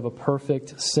to live a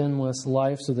perfect, sinless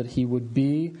life so that he would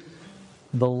be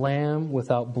the Lamb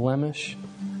without blemish,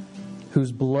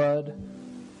 whose blood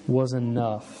was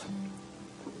enough.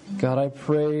 God, I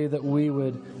pray that we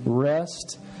would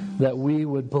rest, that we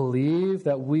would believe,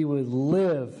 that we would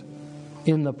live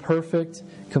in the perfect,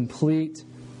 complete,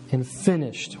 and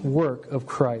finished work of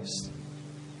Christ.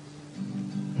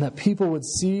 And that people would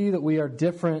see that we are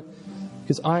different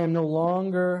because I am no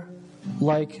longer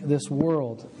like this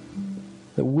world.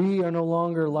 That we are no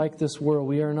longer like this world.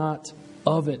 We are not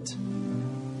of it.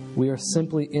 We are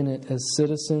simply in it as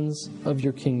citizens of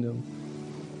your kingdom.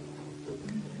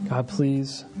 God,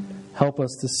 please help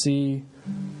us to see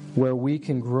where we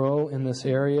can grow in this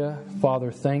area.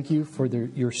 Father, thank you for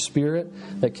your Spirit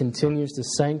that continues to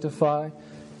sanctify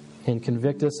and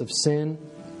convict us of sin.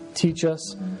 Teach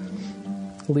us.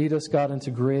 Lead us, God, into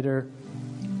greater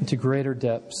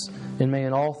depths. And may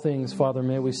in all things, Father,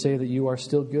 may we say that you are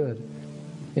still good.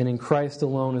 And in Christ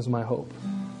alone is my hope.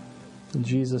 In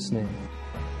Jesus' name.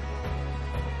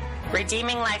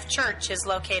 Redeeming Life Church is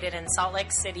located in Salt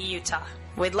Lake City, Utah.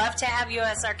 We'd love to have you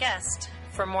as our guest.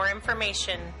 For more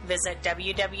information, visit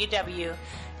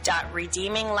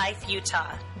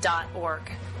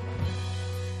www.redeeminglifeutah.org.